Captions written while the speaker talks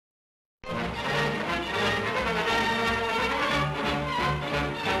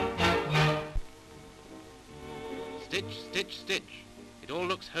stitch, stitch, stitch. It all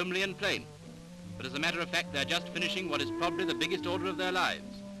looks homely and plain. But as a matter of fact, they're just finishing what is probably the biggest order of their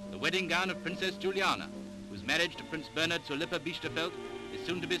lives, the wedding gown of Princess Juliana, whose marriage to Prince Bernhard zur Lippe-Biesterfeld is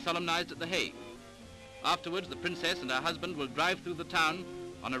soon to be solemnized at The Hague. Afterwards, the princess and her husband will drive through the town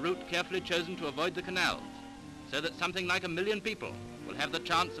on a route carefully chosen to avoid the canals, so that something like 1 million people will have the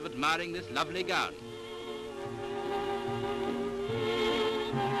chance of admiring this lovely gown.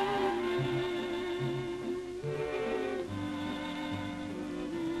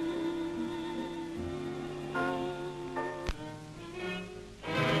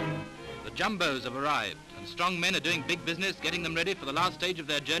 The jumbos have arrived, and strong men are doing big business getting them ready for the last stage of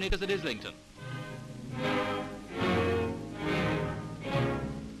their journey to Islington.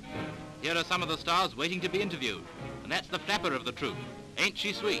 Here are some of the stars waiting to be interviewed, and that's the flapper of the troupe. Ain't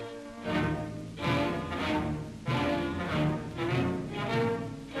she sweet?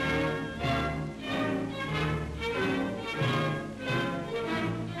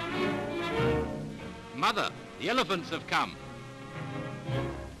 Mother, the elephants have come.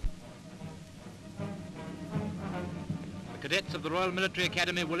 The cadets of the Royal Military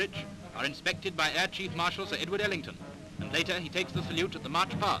Academy, Woolwich, are inspected by Air Chief Marshal Sir Edward Ellington, and later he takes the salute at the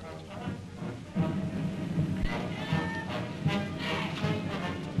march past.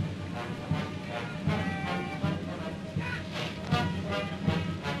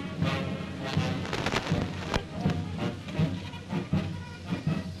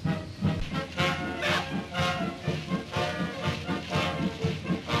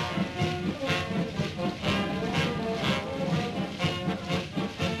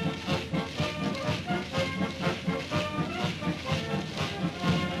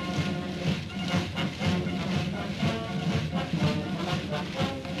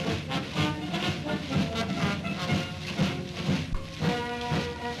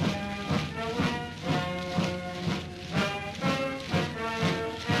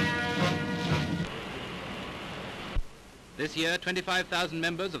 This year, 25,000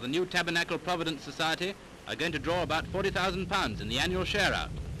 members of the new Tabernacle Providence Society are going to draw about £40,000 in the annual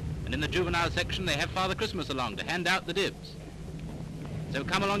share-out. And in the juvenile section, they have Father Christmas along to hand out the dibs. So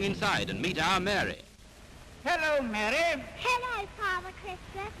come along inside and meet our Mary. Hello, Mary. Hello, Father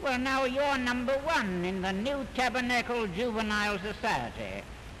Christmas. Well, now you're number 1 in the new Tabernacle Juvenile Society.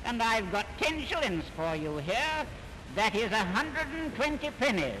 And I've got 10 shillings for you here. That is 120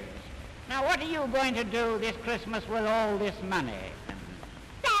 pennies. Now, what are you going to do this Christmas with all this money?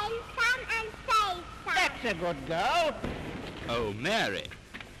 Save some and save some. That's a good girl. Oh, Mary.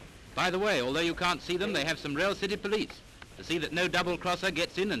 By the way, although you can't see them, they have some real city police to see that no double-crosser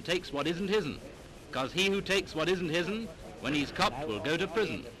gets in and takes what isn't his'n. Because he who takes what isn't his'n, when he's copped, will go to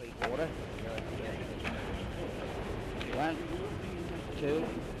prison. 1, 2,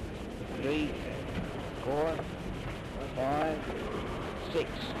 3, 4, 5, 6.